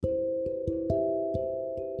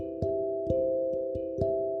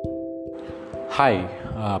Hi,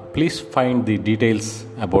 please find the details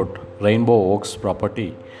about Rainbow Oaks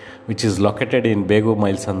property, which is located in Begu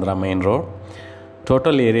Mailsandra Main Road.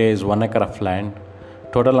 Total area is 1 acre of land.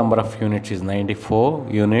 Total number of units is 94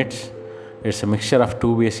 units. It's a mixture of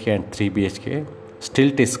 2 BHK and 3 BHK.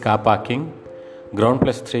 Stilt is car parking. Ground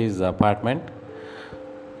plus 3 is the apartment.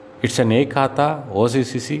 It's an A Khata,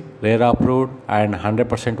 OCCC, RERA approved and 100%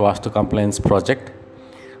 Vastu compliance project.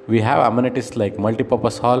 We have amenities like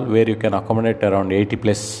multi-purpose hall where you can accommodate around 80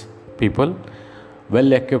 plus people,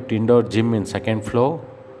 well-equipped indoor gym in second floor,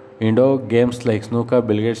 indoor games like snooker,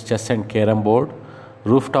 billiards, chess and carom board,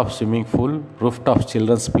 rooftop swimming pool, rooftop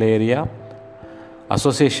children's play area,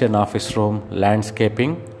 association office room,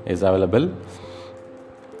 landscaping is available,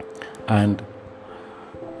 and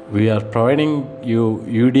we are providing you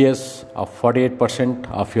UDS of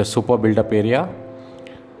 48% of your super build-up area,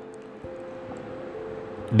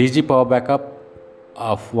 DG power backup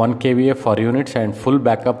of 1 kVA for units and full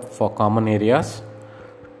backup for common areas.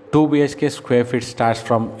 2 BHK square feet starts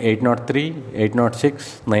from 803,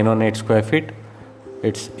 806, 918 square feet.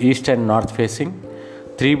 It's east and north facing.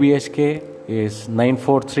 3 BHK is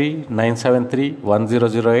 943, 973,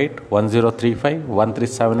 1008, 1035,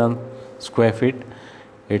 137 square feet.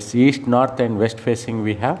 It's east, north and west facing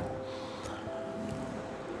we have.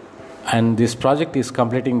 And this project is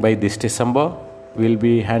completing by this December. We'll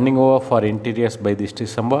be handing over for interiors by this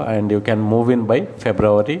December and you can move in by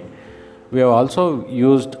February. We have also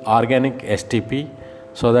used organic STP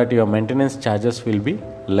so that your maintenance charges will be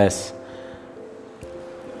less.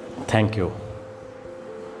 Thank you.